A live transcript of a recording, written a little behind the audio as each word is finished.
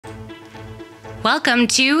Welcome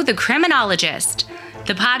to The Criminologist,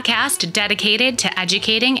 the podcast dedicated to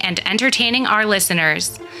educating and entertaining our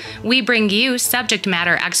listeners. We bring you subject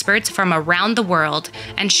matter experts from around the world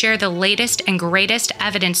and share the latest and greatest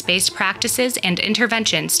evidence-based practices and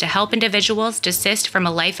interventions to help individuals desist from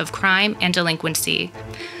a life of crime and delinquency.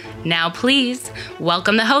 Now, please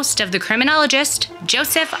welcome the host of The Criminologist,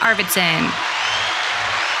 Joseph Arvidsson.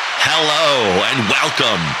 Hello and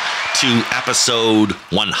welcome to episode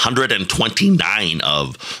 129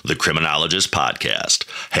 of the Criminologist podcast.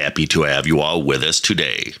 Happy to have you all with us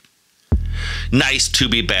today. Nice to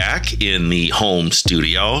be back in the home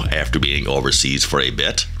studio after being overseas for a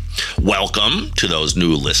bit. Welcome to those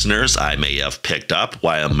new listeners I may have picked up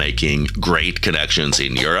while making great connections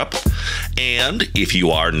in Europe. And if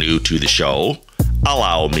you are new to the show,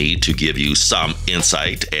 allow me to give you some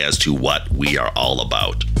insight as to what we are all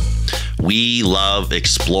about. We love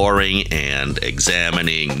exploring and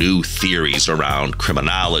examining new theories around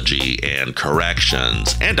criminology and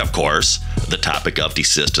corrections, and of course, the topic of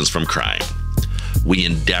desistance from crime. We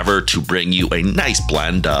endeavor to bring you a nice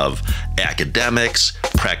blend of academics,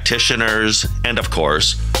 practitioners, and of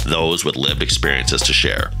course, those with lived experiences to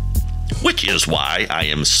share. Which is why I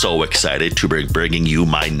am so excited to be bringing you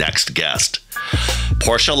my next guest.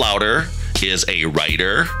 Portia Louder is a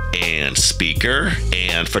writer and speaker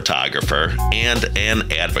and photographer and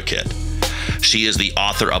an advocate. She is the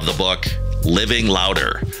author of the book, Living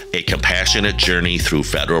Louder, A Compassionate Journey Through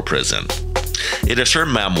Federal Prison. It is her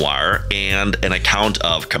memoir and an account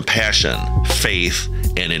of compassion, faith,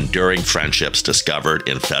 and enduring friendships discovered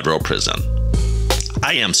in federal prison.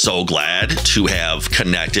 I am so glad to have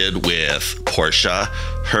connected with Portia.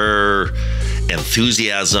 Her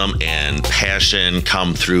enthusiasm and passion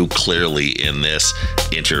come through clearly in this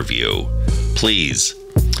interview. Please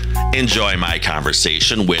enjoy my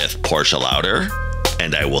conversation with Portia Louder,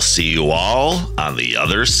 and I will see you all on the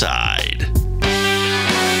other side.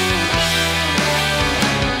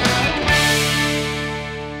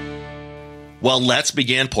 Well, let's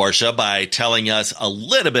begin, Portia, by telling us a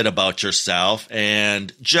little bit about yourself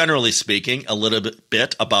and, generally speaking, a little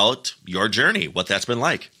bit about your journey, what that's been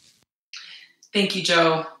like. Thank you,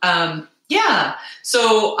 Joe.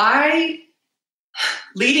 So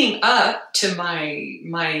leading up to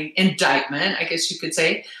my indictment, I guess you could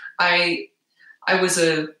say, I was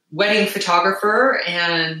a wedding photographer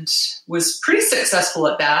and was pretty successful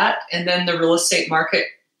at that. And then the real estate market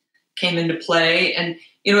came into play. And,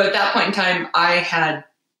 at that point in time, I had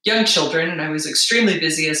young children and I was extremely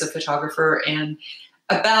busy as a photographer. And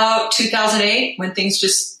about 2008, when things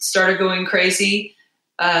just started going crazy,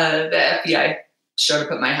 the FBI showed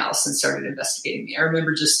up at my house and started investigating me. I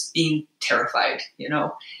remember just being terrified,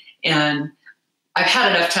 and I've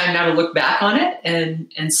had enough time now to look back on it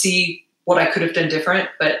and see what I could have done different.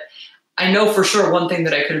 But I know for sure one thing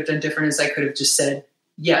that I could have done different is I could have just said,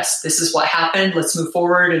 yes, this is what happened. Let's move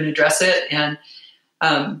forward and address it.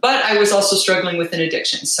 But I was also struggling with an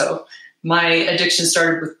addiction. So my addiction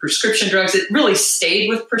started with prescription drugs. It really stayed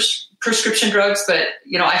with prescription drugs, but,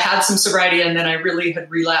 I had some sobriety and then I really had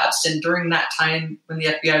relapsed. And during that time when the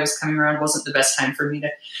FBI was coming around, wasn't the best time for me to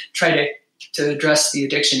try to address the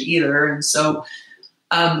addiction either. And so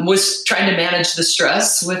was trying to manage the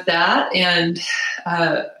stress with that. And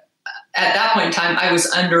at that point in time, I was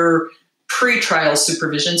under pretrial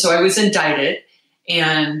supervision. So I was indicted.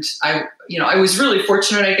 And I was really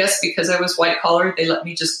fortunate, I guess, because I was white collar. They let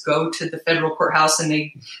me just go to the federal courthouse and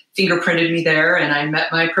they fingerprinted me there. And I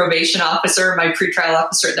met my probation officer, my pretrial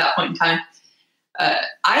officer at that point in time. I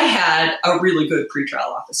had a really good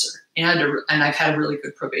pretrial officer and I've had a really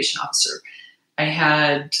good probation officer. I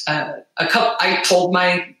had I told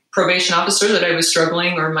my probation officer that I was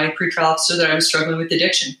struggling, or my pretrial officer that I was struggling with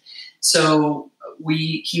addiction. So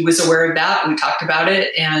he was aware of that. We talked about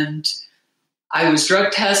it, and I was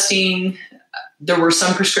drug testing. There were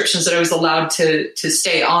some prescriptions that I was allowed to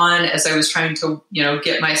stay on as I was trying to,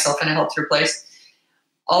 get myself in a healthier place.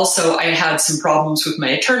 Also, I had some problems with my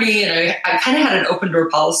attorney, and I kind of had an open door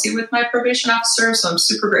policy with my probation officer. So I'm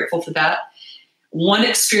super grateful for that. One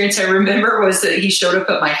experience I remember was that he showed up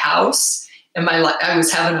at my house, and I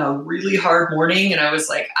was having a really hard morning, and I was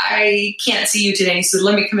like, I can't see you today. And he said,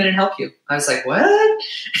 let me come in and help you. I was like, what?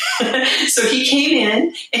 So he came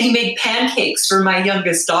in and he made pancakes for my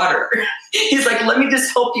youngest daughter. He's like, let me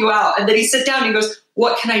just help you out. And then he sat down and he goes,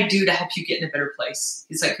 what can I do to help you get in a better place?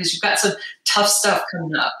 He's like, because you've got some tough stuff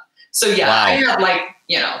coming up. So yeah, wow. I had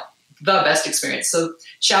the best experience. So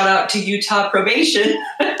shout out to Utah probation.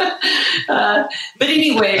 But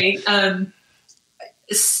anyway, I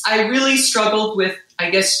really struggled with, I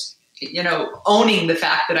guess, owning the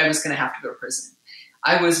fact that I was going to have to go to prison.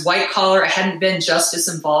 I was white collar. I hadn't been justice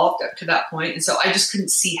involved up to that point. And so I just couldn't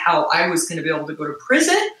see how I was going to be able to go to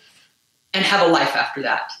prison and have a life after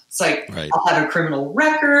that. It's like, right. I'll have a criminal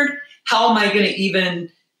record. How am I going to even,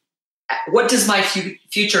 what does my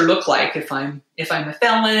future look like if I'm a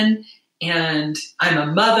felon and I'm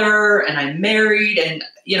a mother and I'm married and,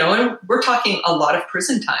 and we're talking a lot of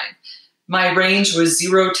prison time. My range was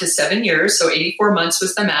 0 to 7 years. So 84 months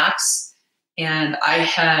was the max. And I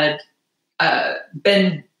had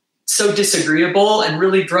been so disagreeable and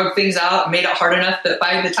really drug things out, made it hard enough that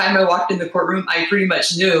by the time I walked in the courtroom, I pretty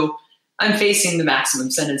much knew I'm facing the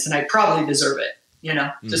maximum sentence and I probably deserve it,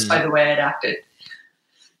 just by the way I'd acted.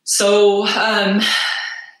 So,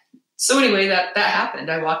 anyway, that happened.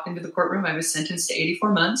 I walked into the courtroom. I was sentenced to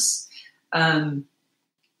 84 months. And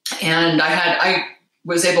I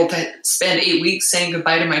was able to spend 8 weeks saying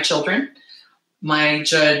goodbye to my children. My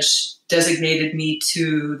judge designated me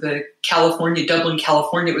to Dublin,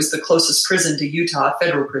 California. It was the closest prison to Utah,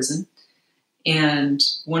 federal prison. And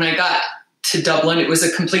when I got to Dublin, it was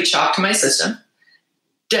a complete shock to my system.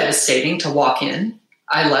 Devastating to walk in.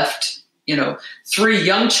 I left, 3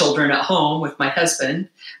 young children at home with my husband.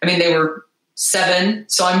 I mean, they were 7.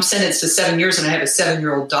 So I'm sentenced to 7 years and I have a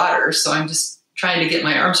 7-year-old daughter. So I'm just trying to get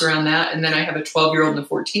my arms around that. And then I have a 12-year-old and a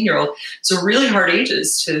 14-year-old. So really hard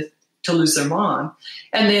ages to lose their mom.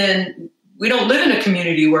 And then we don't live in a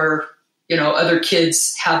community where, other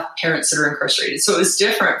kids have parents that are incarcerated. So it was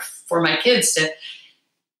different for my kids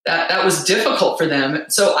that was difficult for them.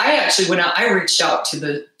 So I actually went out, I reached out to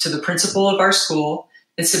the principal of our school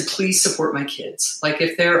and said, please support my kids. Like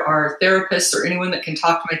if there are therapists or anyone that can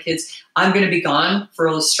talk to my kids, I'm going to be gone for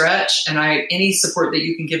a stretch. And any support that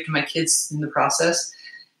you can give to my kids in the process,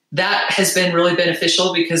 that has been really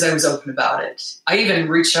beneficial because I was open about it. I even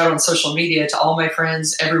reached out on social media to all my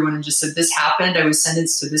friends, everyone, and just said, this happened. I was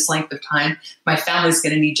sentenced to this length of time. My family's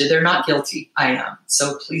going to need you. They're not guilty. I am.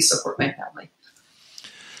 So please support my family.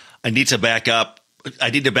 I need to back up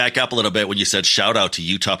a little bit when you said shout out to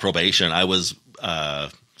Utah probation. I was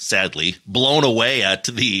sadly blown away at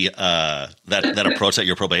the that approach that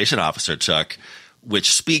your probation officer took,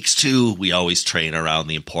 which speaks to, we always train around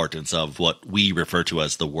the importance of what we refer to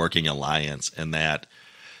as the working alliance, and that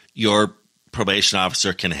your probation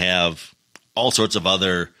officer can have all sorts of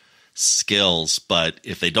other skills, but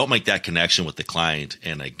if they don't make that connection with the client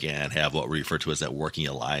and again have what we refer to as that working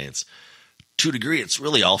alliance, to a degree, it's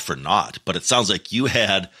really all for naught. But it sounds like you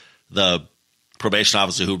had the probation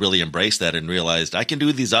officer who really embraced that and realized I can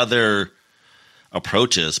do these other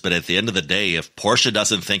approaches, but at the end of the day, if Portia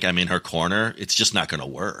doesn't think I'm in her corner, it's just not going to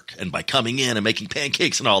work. And by coming in and making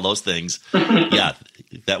pancakes and all those things, yeah,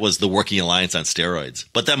 that was the working alliance on steroids.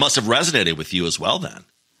 But that must have resonated with you as well then.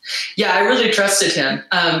 Yeah, I really trusted him.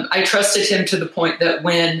 I trusted him to the point that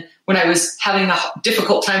when I was having a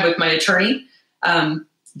difficult time with my attorney,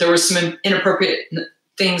 there were some inappropriate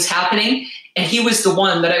things happening, and he was the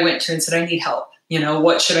one that I went to and said, I need help.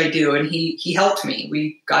 What should I do? And he helped me.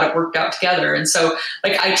 We got it worked out together. And so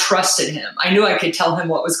I trusted him. I knew I could tell him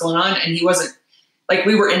what was going on, and he wasn't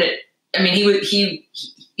we were in it. I mean, he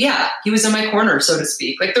was in my corner, so to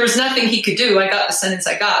speak. There was nothing he could do. I got the sentence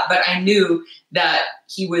I got, but I knew that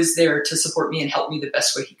he was there to support me and help me the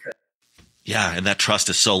best way he could. Yeah. And that trust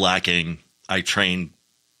is so lacking. I train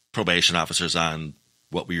probation officers on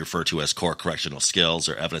what we refer to as core correctional skills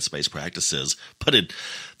or evidence-based practices. But in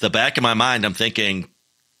the back of my mind, I'm thinking,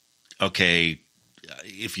 okay,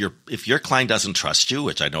 if your client doesn't trust you,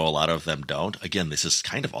 which I know a lot of them don't, again, this is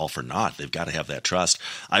kind of all for naught. They've got to have that trust.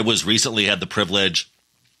 I was recently had the privilege,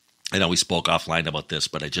 I know we spoke offline about this,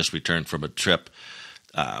 but I just returned from a trip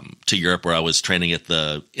to Europe where I was training at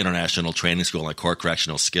the International Training School on core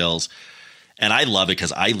correctional skills. And I love it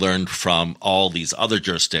because I learned from all these other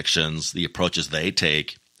jurisdictions, the approaches they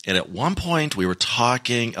take. And at one point we were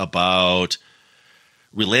talking about,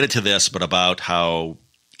 related to this, but about how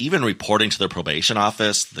even reporting to the probation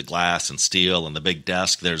office, the glass and steel and the big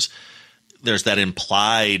desk, there's that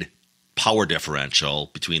implied power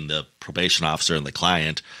differential between the probation officer and the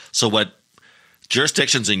client. So what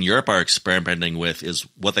jurisdictions in Europe are experimenting with is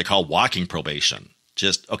what they call walking probation.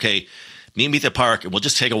 Just, okay, meet me at the park, and we'll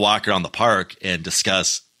just take a walk around the park and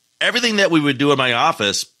discuss everything that we would do in my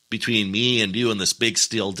office between me and you and this big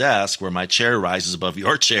steel desk where my chair rises above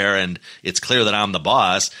your chair and it's clear that I'm the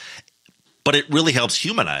boss. But it really helps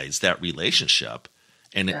humanize that relationship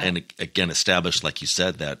and again, establish, like you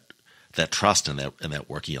said, that trust and that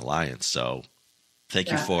working alliance. So thank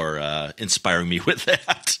you for inspiring me with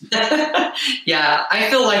that. Yeah, I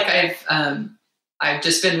feel like I've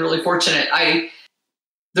just been really fortunate.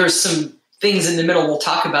 There's some things in the middle we'll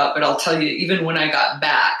talk about, but I'll tell you, even when I got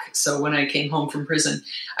back, so when I came home from prison,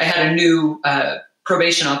 I had a new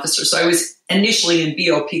probation officer. So I was initially in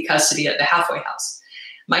BOP custody at the halfway house.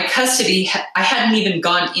 My custody, I hadn't even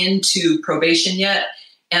gone into probation yet.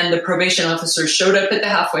 And the probation officer showed up at the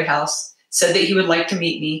halfway house, said that he would like to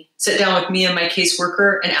meet me, sit down with me and my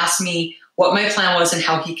caseworker, and ask me what my plan was and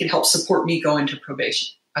how he could help support me go into probation.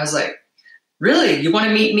 I was like, really? You want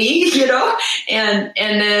to meet me? And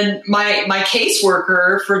then my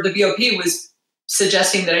caseworker for the BOP was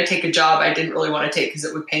suggesting that I take a job I didn't really want to take because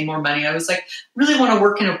it would pay more money. I was like, really want to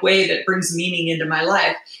work in a way that brings meaning into my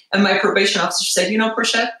life. And my probation officer said,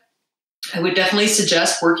 Portia, I would definitely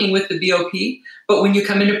suggest working with the BOP, but when you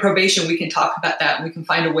come into probation, we can talk about that and we can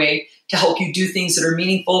find a way to help you do things that are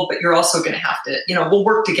meaningful, but you're also going to have to, we'll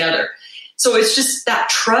work together. So it's just that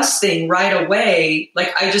trust thing right away.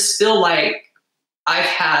 Like, I just feel like I've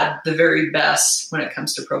had the very best when it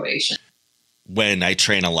comes to probation. When I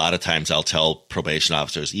train, a lot of times I'll tell probation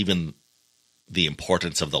officers, even the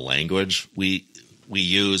importance of the language we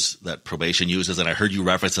use, that probation uses. And I heard you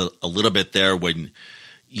reference a little bit there when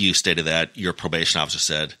you stated that your probation officer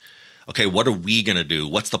said, okay, what are we going to do?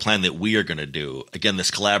 What's the plan that we are going to do? Again, this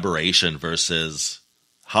collaboration versus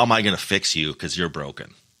how am I going to fix you because you're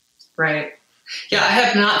broken? Right. Yeah, I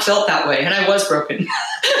have not felt that way. And I was broken,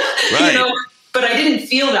 right. But I didn't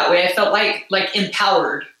feel that way. I felt like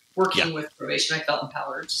empowered working with probation. I felt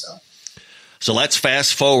empowered. So let's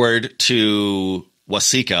fast forward to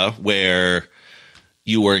Waseca, where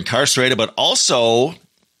you were incarcerated, but also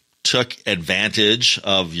took advantage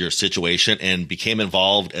of your situation and became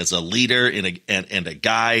involved as a leader and a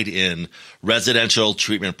guide in residential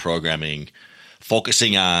treatment programming,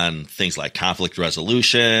 focusing on things like conflict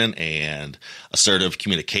resolution and assertive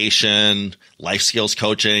communication, life skills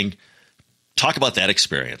coaching. Talk about that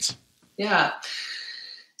experience. Yeah.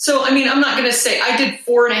 So, I'm not going to say I did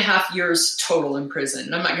 4.5 years total in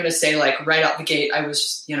prison. I'm not going to say like right out the gate, I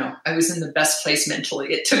was in the best place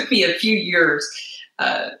mentally. It took me a few years.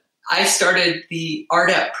 I started the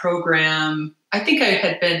RDAP program. I think I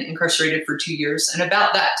had been incarcerated for 2 years. And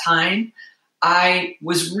about that time, I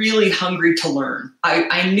was really hungry to learn.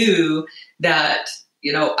 I knew that,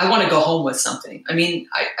 I want to go home with something.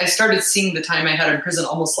 I started seeing the time I had in prison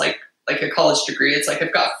almost like a college degree. It's like,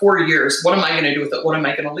 I've got 4 years. What am I going to do with it? What am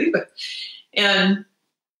I going to leave with? And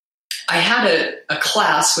I had a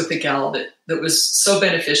class with a gal that was so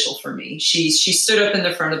beneficial for me. She stood up in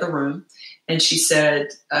the front of the room and she said,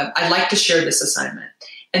 I'd like to share this assignment.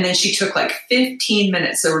 And then she took like 15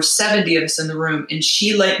 minutes. There were 70 of us in the room. And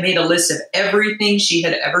she made a list of everything she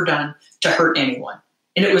had ever done to hurt anyone.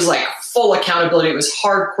 And it was like full accountability. It was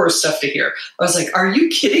hardcore stuff to hear. I was like, are you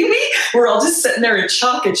kidding me? We're all just sitting there in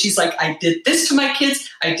shock. And she's like, I did this to my kids.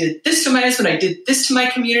 I did this to my husband. I did this to my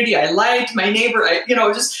community. I lied to my neighbor.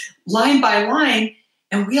 Just line by line.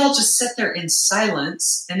 And we all just sat there in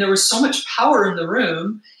silence. And there was so much power in the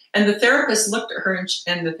room. And the therapist looked at her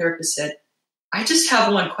and the therapist said, I just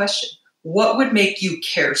have one question. What would make you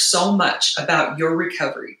care so much about your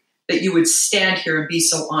recovery that you would stand here and be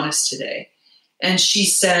so honest today? And she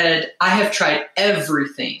said, I have tried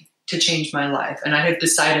everything to change my life. And I have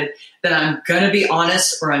decided that I'm going to be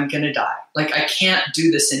honest or I'm going to die. Like, I can't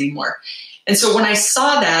do this anymore. And so when I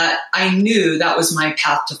saw that, I knew that was my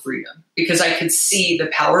path to freedom because I could see the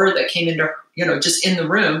power that came into, just in the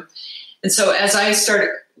room. And so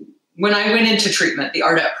when I went into treatment, the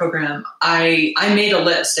RDAP program, I made a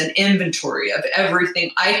list, an inventory of everything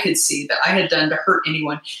I could see that I had done to hurt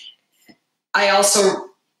anyone. I also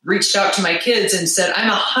reached out to my kids and said, I'm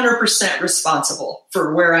 100% responsible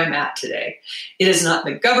for where I'm at today. It is not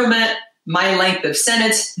the government, my length of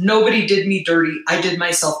sentence. Nobody did me dirty. I did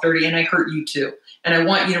myself dirty and I hurt you too. And I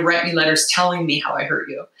want you to write me letters telling me how I hurt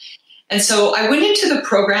you. And so I went into the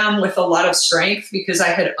program with a lot of strength because I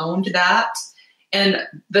had owned that. And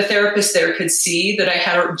the therapist there could see that I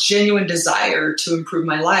had a genuine desire to improve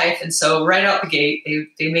my life. And so right out the gate,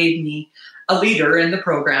 they made me a leader in the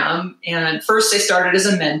program. And first they started as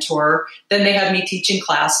a mentor. Then they had me teaching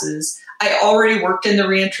classes. I already worked in the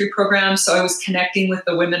reentry program. So I was connecting with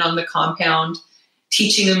the women on the compound,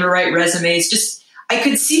 teaching them to write resumes. I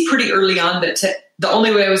could see pretty early on that the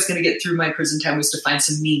only way I was going to get through my prison time was to find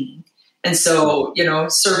some meaning. And so,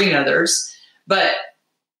 serving others. But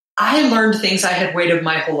I learned things I had waited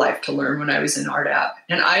my whole life to learn when I was in RDAP.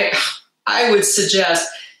 And I would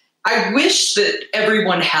suggest, I wish that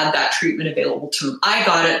everyone had that treatment available to them. I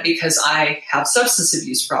got it because I have substance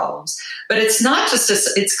abuse problems. But it's not just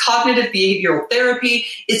it's cognitive behavioral therapy.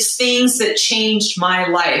 It's things that changed my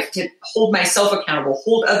life to hold myself accountable,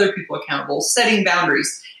 hold other people accountable, setting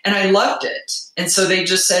boundaries. And I loved it. And so they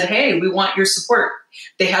just said, hey, we want your support.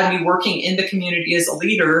 They had me working in the community as a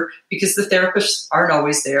leader because the therapists aren't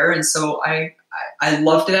always there. And so I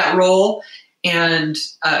loved that role. And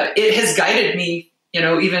it has guided me,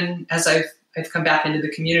 even as I've come back into the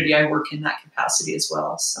community, I work in that capacity as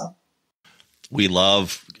well. So we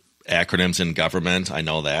love acronyms in government. I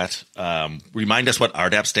know that. Remind us what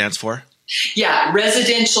RDAP stands for. Yeah,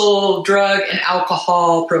 Residential Drug and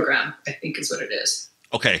Alcohol Program, I think is what it is.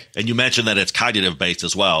 Okay. And you mentioned that it's cognitive based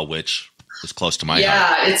as well, which is close to my heart.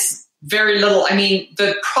 Yeah, it's very little. I mean,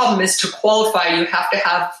 the problem is to qualify, you have to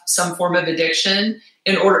have some form of addiction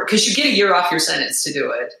in order, because you get a year off your sentence to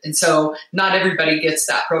do it. And so not everybody gets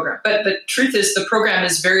that program. But the truth is the program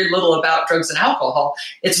is very little about drugs and alcohol.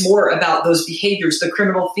 It's more about those behaviors, the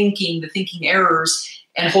criminal thinking, the thinking errors,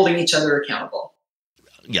 and holding each other accountable.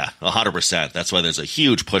 Yeah, 100%. That's why there's a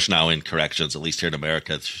huge push now in corrections, at least here in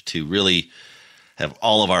America, to really have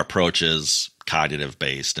all of our approaches cognitive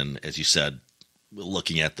based. And as you said,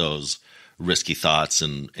 looking at those risky thoughts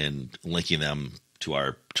and linking them to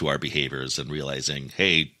our behaviors and realizing,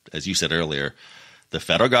 hey, as you said earlier, the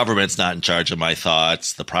federal government's not in charge of my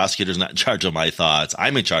thoughts. The prosecutor's not in charge of my thoughts.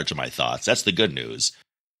 I'm in charge of my thoughts. That's the good news.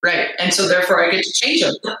 Right. And so therefore I get to change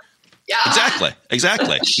them. Yeah.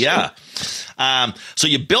 Exactly. Yeah. So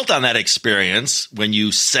you built on that experience when you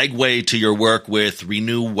segue to your work with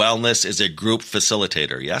Renew Wellness as a group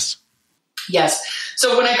facilitator. Yes? Yes.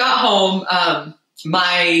 So when I got home,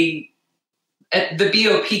 the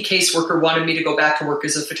BOP caseworker wanted me to go back to work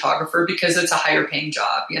as a photographer because it's a higher paying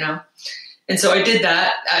job, And so I did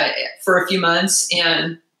that for a few months,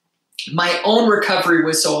 and my own recovery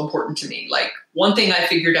was so important to me. Like, one thing I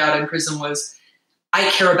figured out in prison was I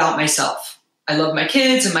care about myself. I love my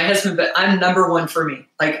kids and my husband, but I'm number one for me.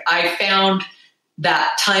 Like, I found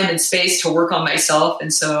that time and space to work on myself.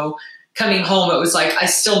 And so coming home, it was like, I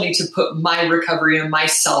still need to put my recovery and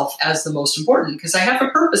myself as the most important, because I have a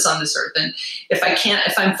purpose on this earth. And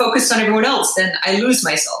if I'm focused on everyone else, then I lose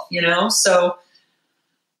myself, So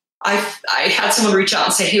I had someone reach out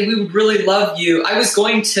and say, hey, we would really love you. I was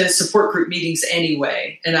going to support group meetings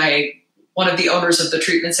anyway. And one of the owners of the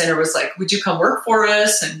treatment center was like, would you come work for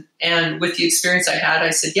us? And with the experience I had,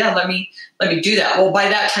 I said, yeah, let me do that. Well, by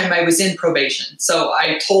that time I was in probation. So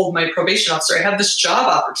I told my probation officer, I have this job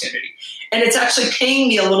opportunity and it's actually paying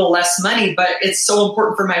me a little less money, but it's so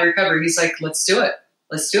important for my recovery. He's like, let's do it.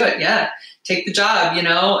 Yeah. Take the job,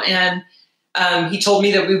 And he told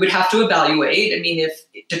me that we would have to evaluate. I mean,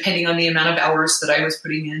 depending on the amount of hours that I was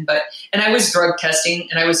putting in, and I was drug testing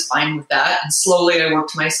and I was fine with that. And slowly I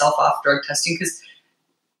worked myself off drug testing, because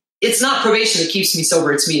it's not probation that keeps me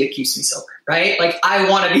sober. It's me that keeps me sober, right? Like, I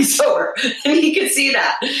want to be sober, and he could see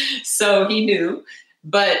that. So he knew,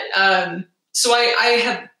 but, so I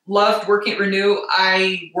have loved working at Renew.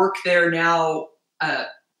 I work there now.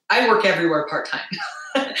 I work everywhere part-time.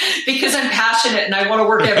 Because I'm passionate and I want to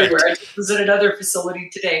work everywhere. I just was at another facility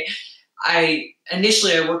today.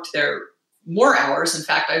 Initially I worked there more hours. In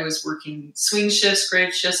fact, I was working swing shifts,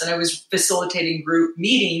 grave shifts, and I was facilitating group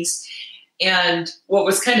meetings. And what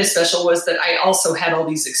was kind of special was that I also had all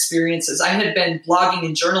these experiences. I had been blogging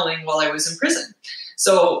and journaling while I was in prison.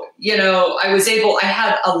 So, I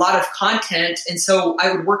had a lot of content. And so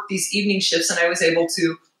I would work these evening shifts and I was able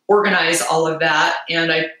to organize all of that.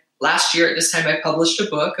 And last year at this time, I published a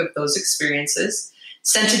book of those experiences,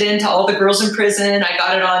 sent it in to all the girls in prison. I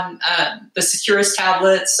got it on the Securus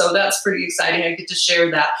tablet. So that's pretty exciting. I get to share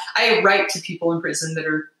that. I write to people in prison that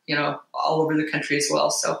are, all over the country as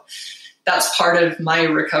well. So that's part of my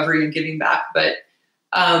recovery and giving back. But,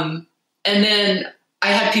 and then I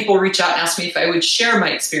had people reach out and ask me if I would share my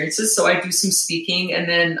experiences. So I do some speaking, and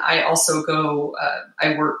then I also go,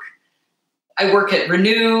 I work at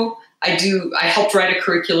Renew. I helped write a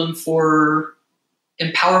curriculum for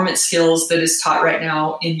empowerment skills that is taught right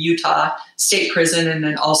now in Utah State Prison. And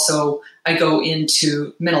then also I go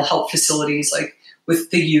into mental health facilities, like with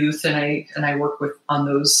the youth, and I work on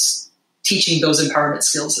those, teaching those empowerment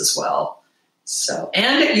skills as well. So,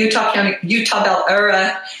 and at Utah Family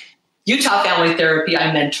Therapy,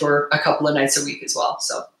 I mentor a couple of nights a week as well.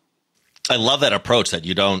 So I love that approach, that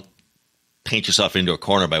you don't paint yourself into a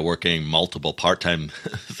corner by working multiple part-time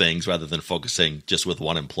things rather than focusing just with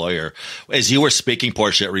one employer. As you were speaking,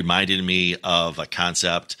 Portia, it reminded me of a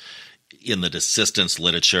concept in the desistance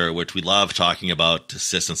literature, which we love talking about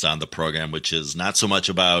desistance on the program, which is not so much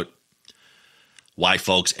about why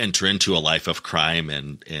folks enter into a life of crime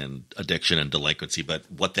and addiction and delinquency, but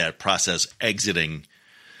what that process exiting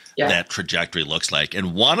that trajectory looks like.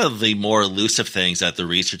 And one of the more elusive things that the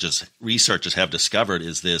researchers have discovered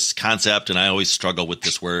is this concept, and I always struggle with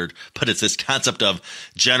this word, but it's this concept of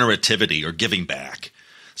generativity or giving back.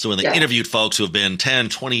 So when they interviewed folks who have been 10,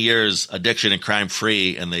 20 years addiction and crime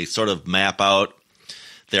free, and they sort of map out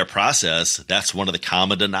their process, that's one of the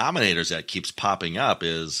common denominators that keeps popping up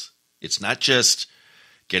is it's not just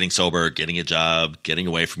getting sober, getting a job, getting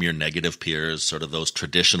away from your negative peers, sort of those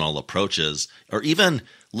traditional approaches, or even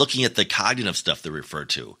looking at the cognitive stuff they refer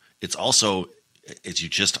to. It's also, as you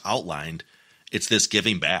just outlined, it's this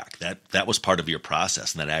giving back. That was part of your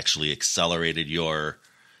process, and that actually accelerated your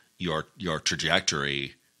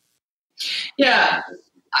trajectory. Yeah,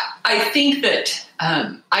 I think that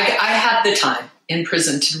I had the time in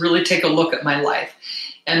prison to really take a look at my life.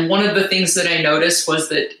 And one of the things that I noticed was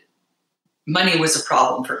that money was a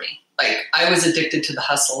problem for me. Like, I was addicted to the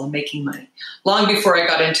hustle and making money. Long before I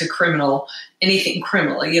got into anything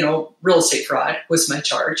criminal, real estate fraud was my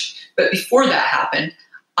charge. But before that happened,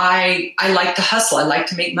 I liked to hustle. I liked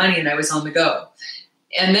to make money, and I was on the go.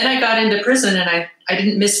 And then I got into prison, and I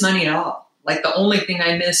didn't miss money at all. Like, the only thing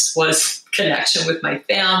I missed was connection with my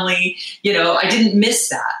family. I didn't miss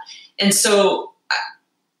that. And so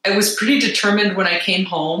I was pretty determined when I came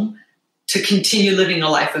home to continue living a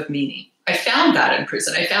life of meaning. I found that in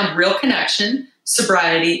prison. I found real connection,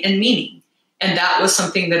 sobriety, and meaning. And that was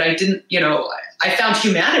something that I didn't, I found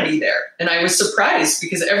humanity there. And I was surprised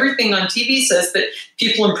because everything on TV says that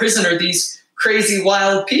people in prison are these crazy,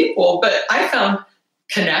 wild people. But I found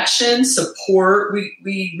connection, support.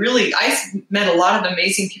 I met a lot of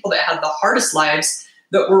amazing people that had the hardest lives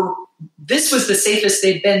this was the safest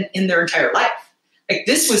they'd been in their entire life. Like,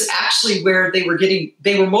 this was actually where they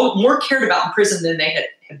were more cared about in prison than they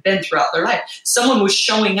had been throughout their life. Someone was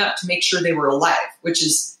showing up to make sure they were alive,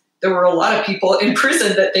 there were a lot of people in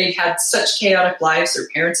prison that they had such chaotic lives. Their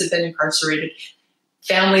parents had been incarcerated,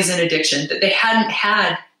 families in addiction, that they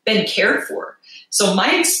hadn't been cared for. So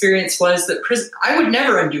my experience was that I would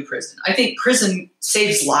never undo prison. I think prison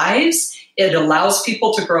saves lives. It allows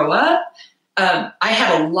people to grow up. I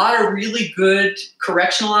had a lot of really good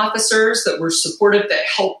correctional officers that were supportive, that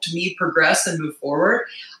helped me progress and move forward.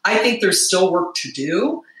 I think there's still work to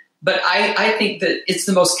do, but I think that it's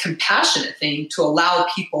the most compassionate thing to allow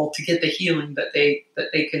people to get the healing that they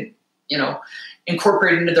can,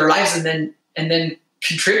 incorporate into their lives and then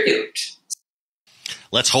contribute.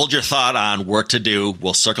 Let's hold your thought on work to do.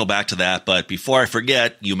 We'll circle back to that. But before I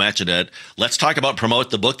forget, you mentioned it. Let's talk about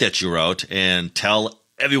promote the book that you wrote and tell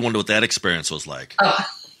everyone what that experience was like.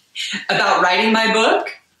 About writing my book?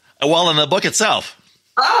 Well, in the book itself.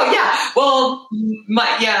 Oh, yeah. Well,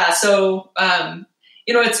 So,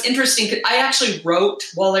 it's interesting. I actually wrote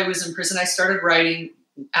while I was in prison. I started writing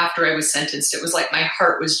after I was sentenced. It was like my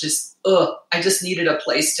heart was just, I just needed a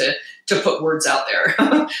place to put words out there.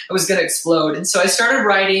 I was going to explode. And so I started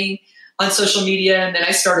writing on social media, and then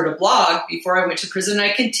I started a blog before I went to prison.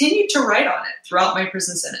 I continued to write on it throughout my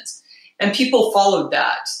prison sentence. And people followed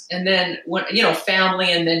that. And then,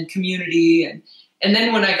 family, and then community. And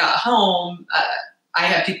then when I got home, I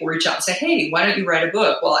had people reach out and say, hey, why don't you write a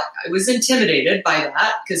book? Well, I was intimidated by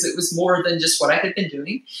that because it was more than just what I had been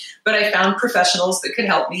doing. But I found professionals that could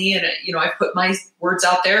help me. And, I put my words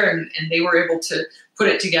out there, and they were able to put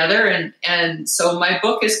it together. And so my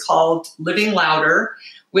book is called Living Louder,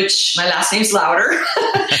 which my last name's Louder.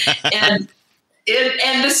 and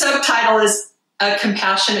the subtitle is A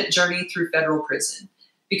Compassionate Journey Through Federal Prison.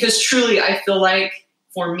 Because truly, I feel like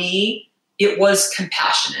for me, it was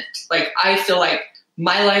compassionate. Like, I feel like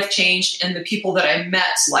my life changed, and the people that I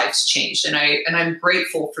met's lives changed. And I'm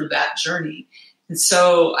grateful for that journey. And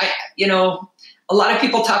so a lot of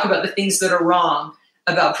people talk about the things that are wrong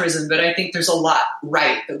about prison, but I think there's a lot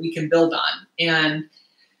right that we can build on. And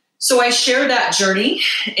so I share that journey,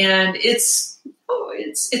 and it's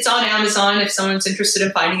on Amazon if someone's interested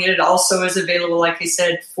in finding it. It also is available, like I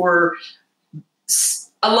said, for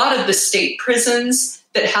a lot of the state prisons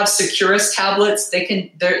that have Securus tablets. The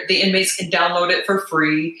inmates can download it for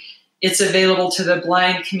free. It's available to the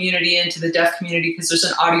blind community and to the deaf community because there's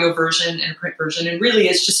an audio version and a print version. And really,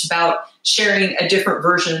 it's just about sharing a different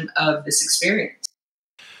version of this experience.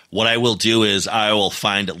 What I will do is I will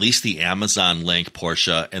find at least the Amazon link,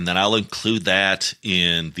 Portia, and then I'll include that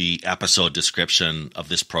in the episode description of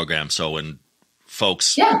this program. So when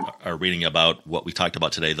folks are reading about what we talked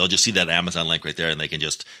about today, they'll just see that Amazon link right there, and they can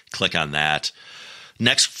just click on that.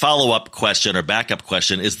 Next follow-up question or backup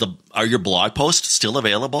question is are your blog posts still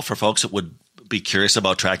available for folks that would be curious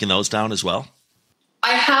about tracking those down as well?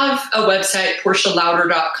 I have a website,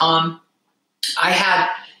 PortiaLouder.com. I had,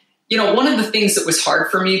 one of the things that was hard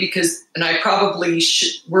for me and I probably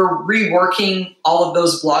we're reworking all of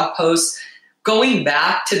those blog posts, going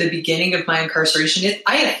back to the beginning of my incarceration,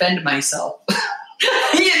 I offend myself, but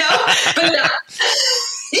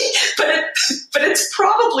it's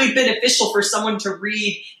probably beneficial for someone to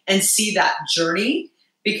read and see that journey,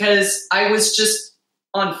 because I was just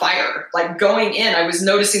on fire, like going in, I was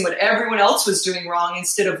noticing what everyone else was doing wrong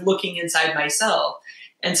instead of looking inside myself.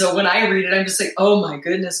 And so when I read it, I'm just like, oh my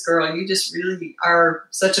goodness, girl, you just really are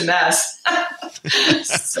such a mess.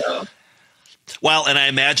 So. Well, and I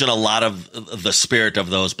imagine a lot of the spirit of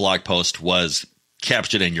those blog posts was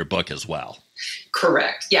captured in your book as well.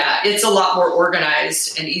 Correct. Yeah. It's a lot more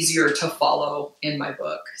organized and easier to follow in my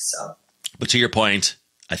book. So, but to your point,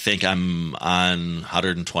 I think I'm on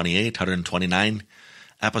 128, 129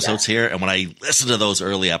 episodes here. And when I listen to those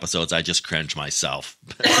early episodes, I just cringe myself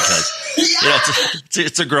because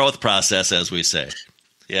it's a growth process, as we say.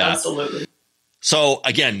 Yeah, absolutely. So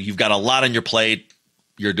again, you've got a lot on your plate.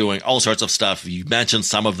 You're doing all sorts of stuff. You mentioned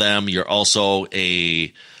some of them. You're also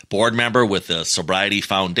a board member with the Sobriety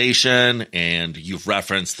Foundation, and you've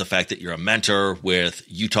referenced the fact that you're a mentor with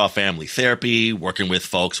Utah Family Therapy, working with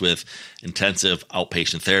folks with intensive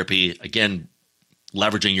outpatient therapy. Again,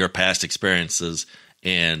 leveraging your past experiences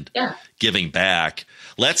and giving back.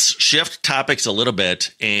 Let's shift topics a little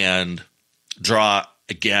bit and draw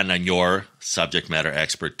again on your subject matter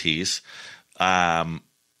expertise.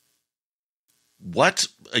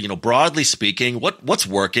 Broadly speaking, what's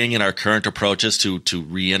working in our current approaches to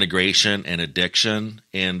reintegration and addiction,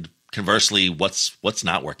 and conversely, what's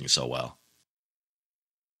not working so well?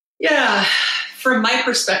 Yeah, from my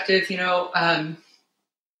perspective,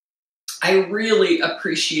 I really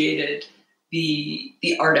appreciated the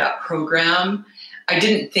RDAP program. I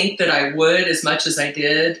didn't think that I would as much as I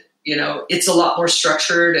did. It's a lot more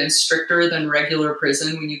structured and stricter than regular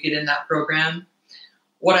prison when you get in that program.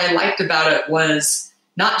 What I liked about it was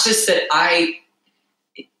not just that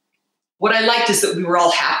what I liked is that we were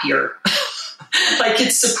all happier. Like,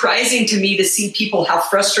 it's surprising to me to see people, how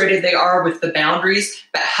frustrated they are with the boundaries,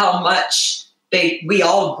 but how much we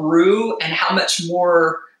all grew and how much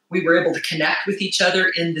more we were able to connect with each other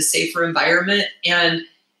in the safer environment, and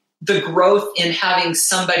the growth in having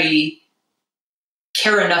somebody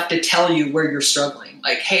care enough to tell you where you're struggling.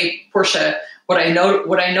 Like, hey, Portia, what I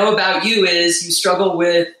know about you is you struggle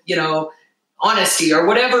with, honesty or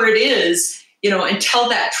whatever it is, until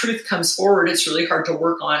that truth comes forward, it's really hard to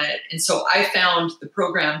work on it. And so I found the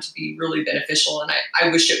program to be really beneficial, and I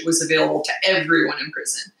wish it was available to everyone in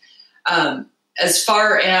prison. As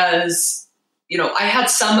far as, I had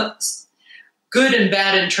some good and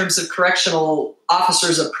bad in terms of correctional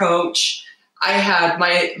officers' approach. I had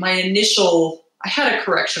I had a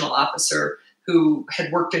correctional officer who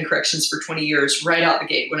had worked in corrections for 20 years right out the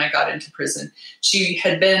gate when I got into prison. She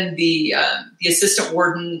had been the assistant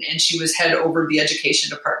warden, and she was head over the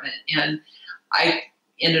education department. And I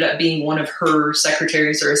ended up being one of her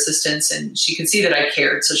secretaries or assistants, and she could see that I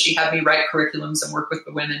cared. So she had me write curriculums and work with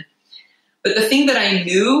the women. But the thing that I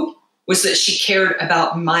knew was that she cared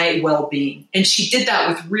about my well-being. And she did that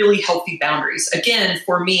with really healthy boundaries. Again,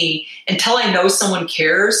 for me, until I know someone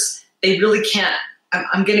cares, they really can't,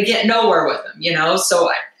 I'm going to get nowhere with them, So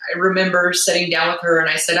I remember sitting down with her, and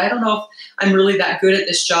I said, I don't know if I'm really that good at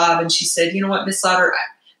this job. And she said, you know what, Miss Louder,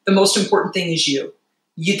 the most important thing is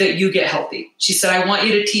that you get healthy. She said, I want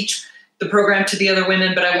you to teach the program to the other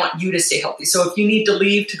women, but I want you to stay healthy. So if you need to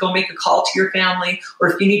leave to go make a call to your family, or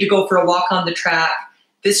if you need to go for a walk on the track,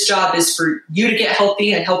 this job is for you to get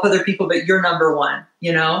healthy and help other people, but you're number one,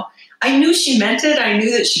 I knew she meant it. I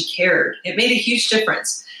knew that she cared. It made a huge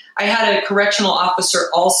difference. I had a correctional officer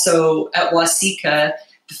also at Waseca.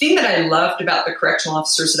 The thing that I loved about the correctional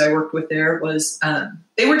officers that I worked with there was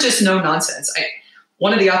they were just no nonsense.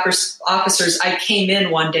 One of the officers, I came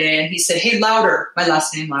in one day and he said, hey, Louder, my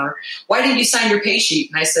last name Louder, why didn't you sign your pay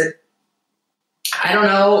sheet? And I said, I don't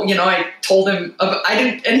know. I told him, I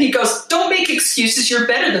didn't. And he goes, don't make excuses. You're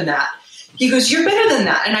better than that. He goes, you're better than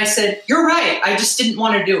that. And I said, you're right. I just didn't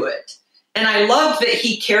want to do it. And I loved that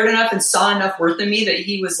he cared enough and saw enough worth in me that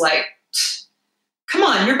he was like, come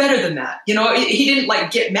on, you're better than that. He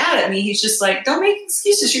didn't get mad at me. He's just like, don't make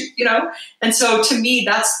excuses, And so to me,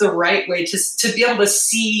 that's the right way to be able to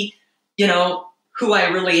see, who I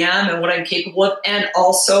really am and what I'm capable of, and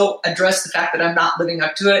also address the fact that I'm not living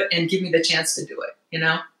up to it and give me the chance to do it,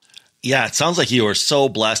 Yeah, it sounds like you were so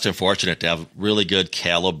blessed and fortunate to have really good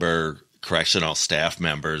caliber correctional staff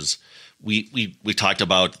members. We talked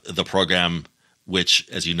about the program, which,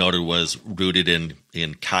 as you noted, was rooted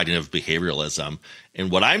in cognitive behavioralism.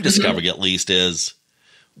 And what I'm discovering, at least, is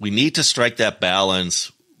we need to strike that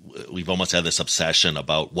balance we've almost had this obsession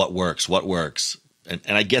about what works. And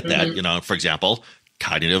I get that, for example,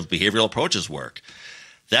 cognitive behavioral approaches work.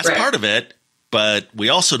 That's part of it, but we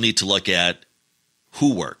also need to look at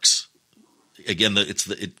who works. Again,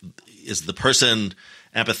 is the person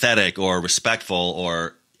empathetic or respectful,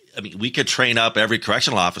 or, we could train up every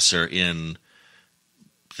correctional officer in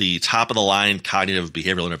the top of the line cognitive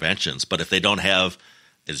behavioral interventions, but if they don't have,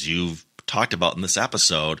 as you've talked about in this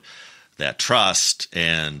episode, that trust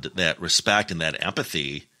and that respect and that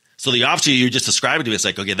empathy. So the officer you're just describing to me, it's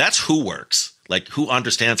like, okay, that's who works, like who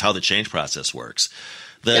understands how the change process works.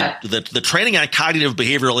 The training on cognitive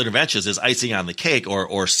behavioral interventions is icing on the cake or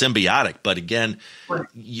symbiotic. But again,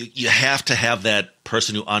 you have to have that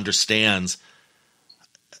person who understands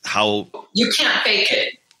how. You can't fake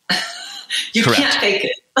it. You Correct. can't fake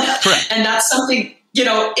it. Correct. And that's something,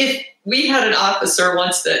 if we had an officer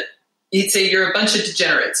once that he'd say, you're a bunch of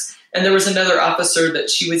degenerates. And there was another officer that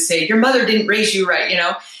she would say, your mother didn't raise you right,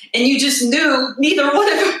 and you just knew neither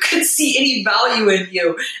one of them could see any value in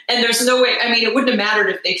you. And there's no way, it wouldn't have mattered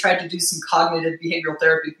if they tried to do some cognitive behavioral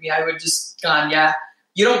therapy with me. I would just gone, yeah,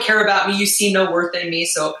 you don't care about me. You see no worth in me.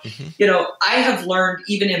 So, I have learned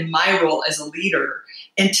even in my role as a leader,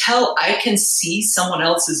 until I can see someone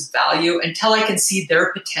else's value, until I can see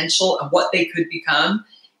their potential and what they could become,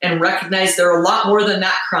 and recognize they're a lot more than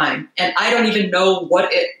that crime. And I don't even know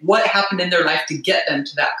what happened in their life to get them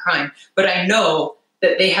to that crime. But I know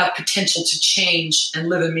that they have potential to change and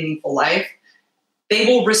live a meaningful life. They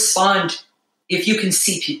will respond if you can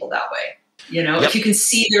see people that way. If you can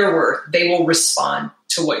see their worth, they will respond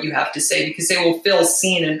to what you have to say because they will feel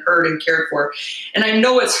seen and heard and cared for. And I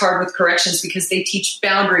know it's hard with corrections because they teach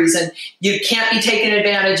boundaries and you can't be taken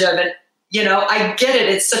advantage of. And, I get it.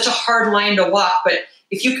 It's such a hard line to walk, but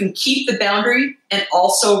if you can keep the boundary and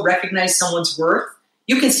also recognize someone's worth,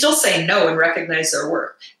 you can still say no and recognize their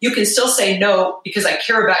worth. You can still say no because I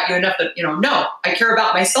care about you enough that, no, I care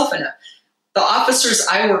about myself enough. The officers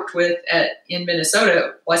I worked with in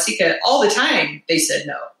Minnesota, Waseca, all the time, they said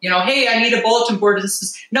no. Hey, I need a bulletin board.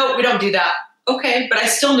 No, we don't do that. Okay, but I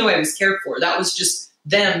still knew I was cared for. That was just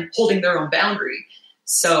them holding their own boundary.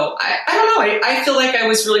 So I don't know. I feel like I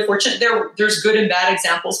was really fortunate. There's good and bad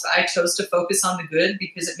examples, but I chose to focus on the good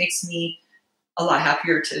because it makes me a lot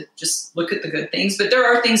happier to just look at the good things. But there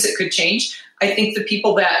are things that could change. I think the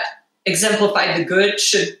people that exemplified the good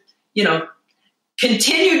should,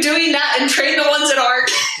 continue doing that and train the ones that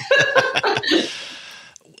aren't.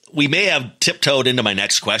 We may have tiptoed into my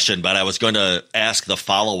next question, but I was going to ask the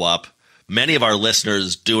follow-up. Many of our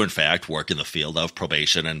listeners do, in fact, work in the field of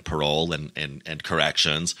probation and parole and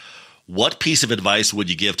corrections. What piece of advice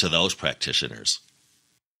would you give to those practitioners?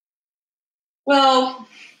 Well,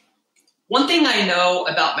 one thing I know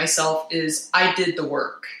about myself is I did the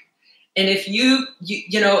work. And if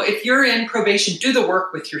if you're in probation, do the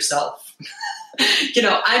work with yourself.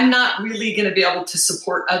 I'm not really going to be able to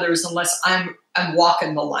support others unless I'm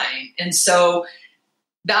walking the line. And so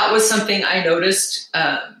that was something I noticed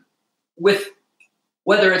with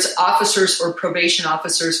whether it's officers or probation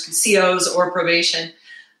officers, COs or probation.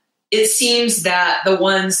 It seems that the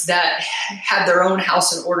ones that had their own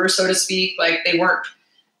house in order, so to speak, like they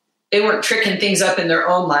weren't tricking things up in their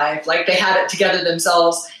own life, like they had it together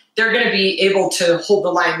themselves, they're going to be able to hold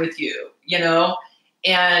the line with you,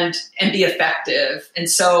 and be effective. And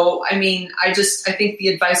so, I think the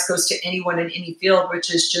advice goes to anyone in any field,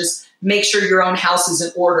 which is just make sure your own house is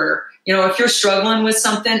in order. If you're struggling with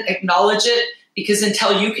something, acknowledge it, because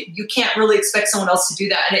until you can't really expect someone else to do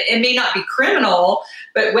that. And it may not be criminal,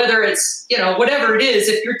 but whether it's, whatever it is,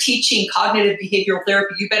 if you're teaching cognitive behavioral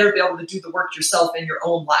therapy, you better be able to do the work yourself in your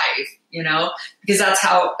own life, because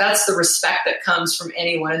that's the respect that comes from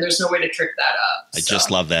anyone. And there's no way to trick that up. I just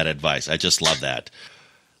love that advice. I just love that.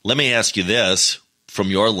 Let me ask you this. From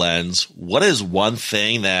your lens, what is one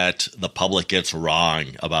thing that the public gets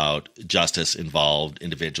wrong about justice-involved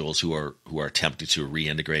individuals who are attempting to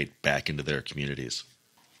reintegrate back into their communities?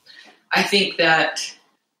 I think that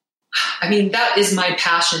is my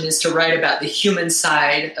passion, is to write about the human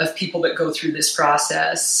side of people that go through this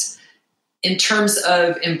process. In terms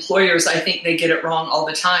of employers, I think they get it wrong all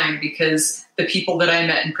the time, because the people that I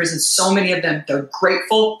met in prison, so many of them, they're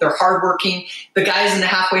grateful, they're hardworking. The guys in the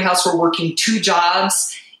halfway house were working 2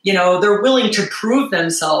 jobs. They're willing to prove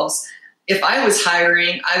themselves. If I was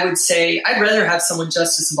hiring, I would say, I'd rather have someone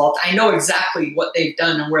justice involved. I know exactly what they've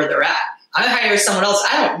done and where they're at. I hire someone else.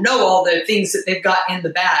 I don't know all the things that they've got in the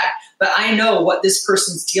bag, but I know what this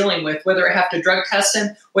person's dealing with, whether I have to drug test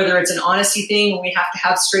him, whether it's an honesty thing, and we have to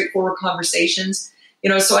have straightforward conversations.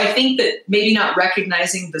 So I think that maybe not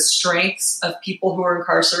recognizing the strengths of people who are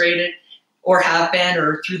incarcerated, or have been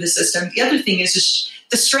or through the system. The other thing is just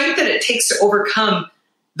the strength that it takes to overcome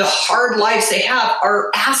the hard lives they have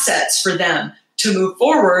are assets for them to move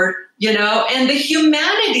forward, and the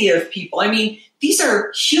humanity of people. I mean, these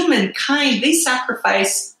are humankind. They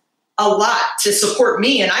sacrifice a lot to support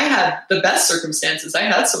me. And I had the best circumstances. I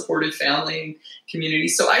had supportive family and community.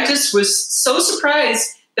 So I just was so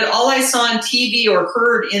surprised that all I saw on TV or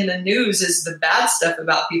heard in the news is the bad stuff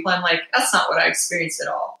about people. I'm like, that's not what I experienced at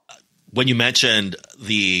all. When you mentioned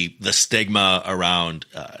the stigma around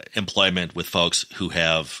employment with folks who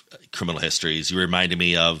have criminal histories, you reminded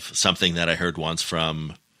me of something that I heard once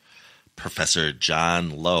from Professor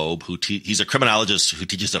John Loeb, he's a criminologist who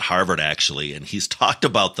teaches at Harvard, actually, and he's talked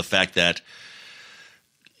about the fact that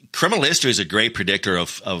criminal history is a great predictor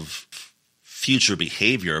of future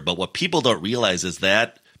behavior, but what people don't realize is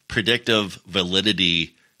that predictive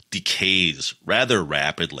validity decays rather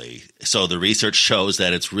rapidly. So the research shows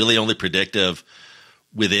that it's really only predictive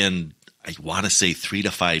within, I want to say, 3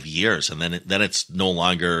 to 5 years, and then it's no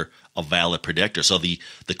longer a valid predictor. So the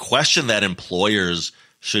question that employers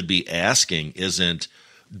should be asking isn't,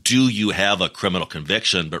 do you have a criminal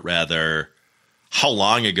conviction, but rather, how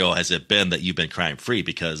long ago has it been that you've been crime free?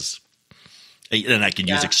 Because, and I can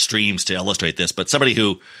use extremes to illustrate this, but somebody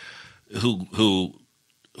who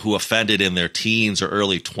offended in their teens or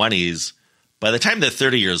early 20s, by the time they're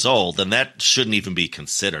 30 years old, then that shouldn't even be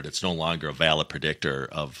considered. It's no longer a valid predictor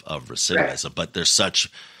of recidivism. Right. But there's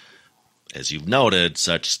such, as you've noted,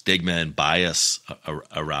 such stigma and bias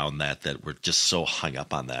around that we're just so hung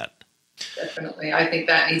up on that. Definitely. I think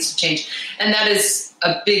that needs to change. And that is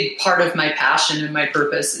a big part of my passion and my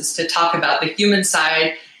purpose, is to talk about the human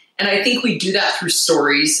side. And I think we do that through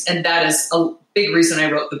stories. And that is a big reason I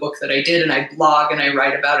wrote the book that I did, and I blog and I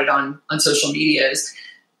write about it on social media, is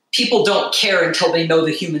people don't care until they know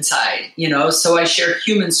the human side, So I share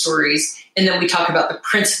human stories, and then we talk about the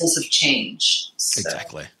principles of change. So.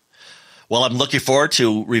 Exactly. Well, I'm looking forward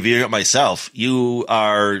to reviewing it myself. You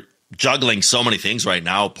are juggling so many things right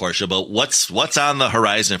now, Portia, but what's on the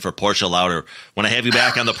horizon for Portia Louder? When I have you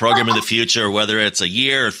back on the program in the future, whether it's a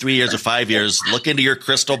year or 3 years or 5 years, look into your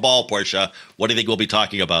crystal ball, Portia. What do you think we'll be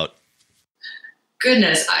talking about?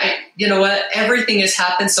 Goodness, you know what? Everything has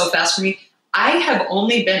happened so fast for me. I have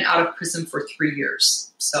only been out of prison for 3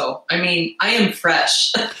 years. So, I mean, I am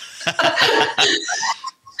fresh.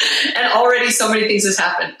 And already so many things has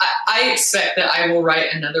happened. I expect that I will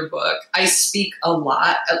write another book. I speak a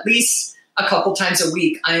lot, at least a couple times a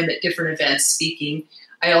week. I am at different events speaking.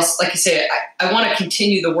 I also, like you say, I want to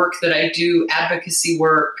continue the work that I do, advocacy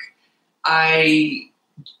work.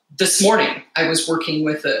 This morning I was working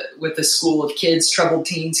with a school of kids, troubled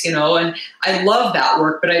teens, and I love that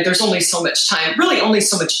work, but there's only so much time, really only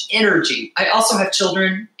so much energy. I also have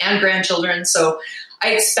children and grandchildren, so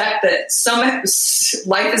I expect that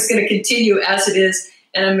life is going to continue as it is,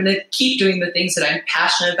 and I'm going to keep doing the things that I'm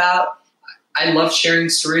passionate about. I love sharing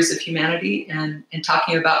stories of humanity and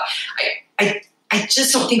talking about, I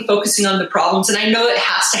just don't think focusing on the problems, and I know it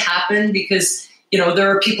has to happen because,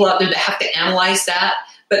 there are people out there that have to analyze that,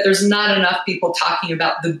 but there's not enough people talking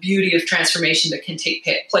about the beauty of transformation that can take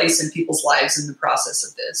place in people's lives in the process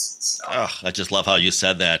of this. So. Oh, I just love how you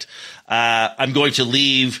said that. I'm going to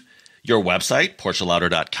leave your website,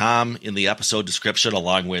 PortiaLouder.com, in the episode description,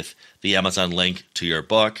 along with the Amazon link to your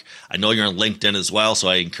book. I know you're on LinkedIn as well, so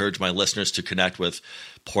I encourage my listeners to connect with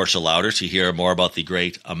Portia Louder to hear more about the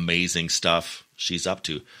great, amazing stuff she's up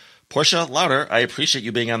to. Portia Louder, I appreciate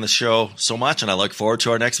you being on the show so much, and I look forward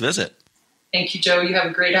to our next visit. Thank you, Joe. You have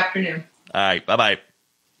a great afternoon. All right. Bye-bye.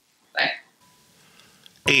 Bye.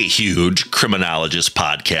 A huge Criminologist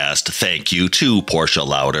podcast thank you to Portia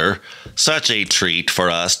Louder. Such a treat for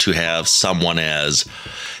us to have someone as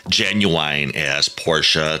genuine as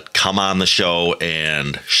Portia come on the show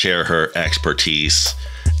and share her expertise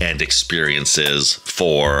and experiences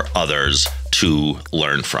for others to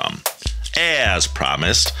learn from. As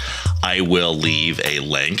promised, I will leave a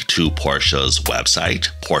link to Portia's website,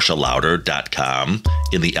 PortiaLouder.com,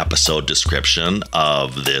 in the episode description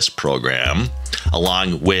of this program,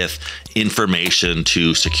 along with information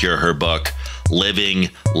to secure her book, Living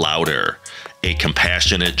Louder, A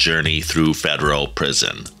Compassionate Journey Through Federal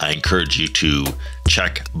Prison. I encourage you to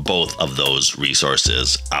check both of those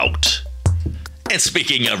resources out. And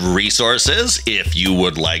speaking of resources, if you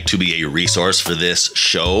would like to be a resource for this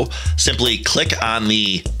show, simply click on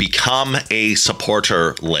the Become a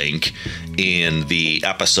Supporter link in the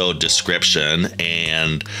episode description,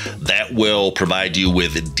 and that will provide you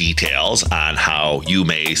with details on how you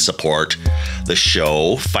may support the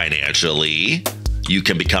show financially. You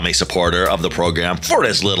can become a supporter of the program for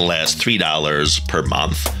as little as $3 per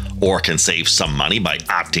month, or can save some money by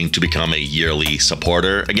opting to become a yearly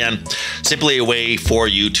supporter. Again, simply a way for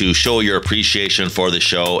you to show your appreciation for the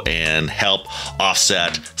show and help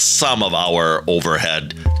offset some of our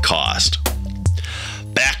overhead cost.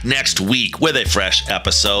 Back next week with a fresh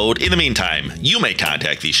episode. In the meantime, you may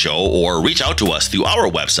contact the show or reach out to us through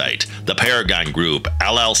our website, the Paragon Group,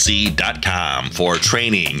 LLC.com, for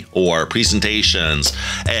training or presentations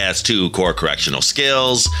as to core correctional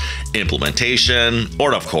skills, implementation,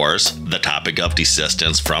 or of course, the topic of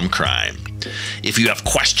desistance from crime. If you have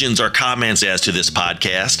questions or comments as to this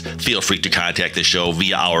podcast, feel free to contact the show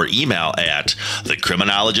via our email at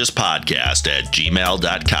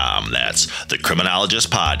thecriminologistpodcast@gmail.com. That's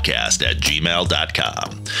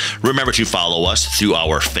thecriminologistpodcast@gmail.com. Remember to follow us through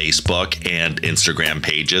our Facebook and Instagram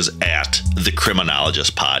pages at The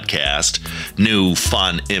Criminologist Podcast. New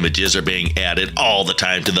fun images are being added all the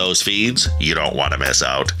time to those feeds. You don't want to miss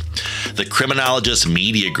out. The Criminologist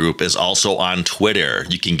Media Group is also on Twitter.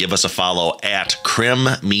 You can give us a follow at Crim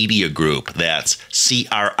Media Group. That's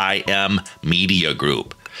CRIM Media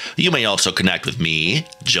Group. You may also connect with me,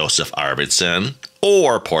 Joseph Arvidsson,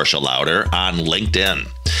 or Portia Louder on LinkedIn.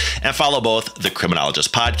 And follow both the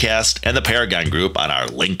Criminologist Podcast and the Paragon Group on our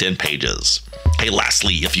LinkedIn pages. Hey,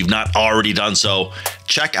 lastly, if you've not already done so,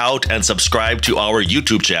 check out and subscribe to our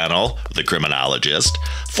YouTube channel, The Criminologist,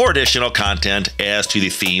 for additional content as to the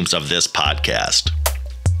themes of this podcast.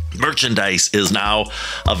 Merchandise is now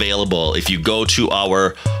available. If you go to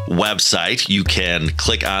our website, you can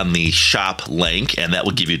click on the shop link, and that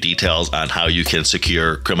will give you details on how you can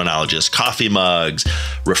secure Criminologist coffee mugs,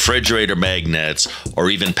 refrigerator magnets, or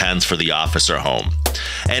even pens for the office or home.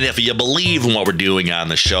 And if you believe in what we're doing on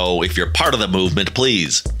the show, if you're part of the movement,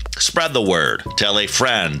 please spread the word. Tell a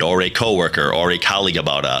friend or a coworker or a colleague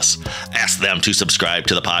about us. Ask them to subscribe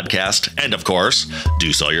to the podcast. And of course,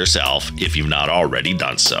 do so yourself if you've not already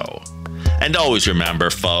done so. And always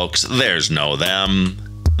remember, folks, there's no them,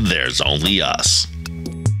 there's only us.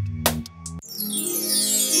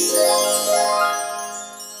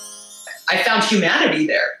 I found humanity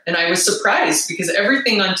there, and I was surprised because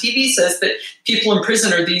everything on TV says that people in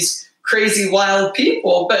prison are these crazy, wild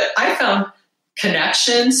people, but I found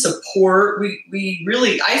connection, support. I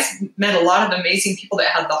met a lot of amazing people that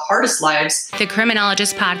had the hardest lives. The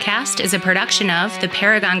Criminologist Podcast is a production of the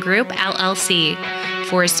Paragon Group, LLC.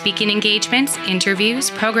 For speaking engagements, interviews,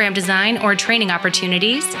 program design, or training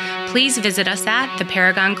opportunities, please visit us at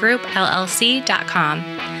theparagongroup.llc.com.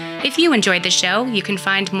 If you enjoyed the show, you can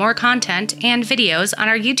find more content and videos on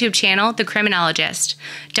our YouTube channel, The Criminologist.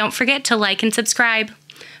 Don't forget to like and subscribe.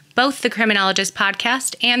 Both the Criminologist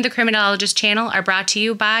Podcast and the Criminologist channel are brought to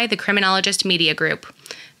you by the Criminologist Media Group.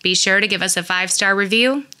 Be sure to give us a 5-star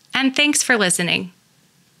review, and thanks for listening.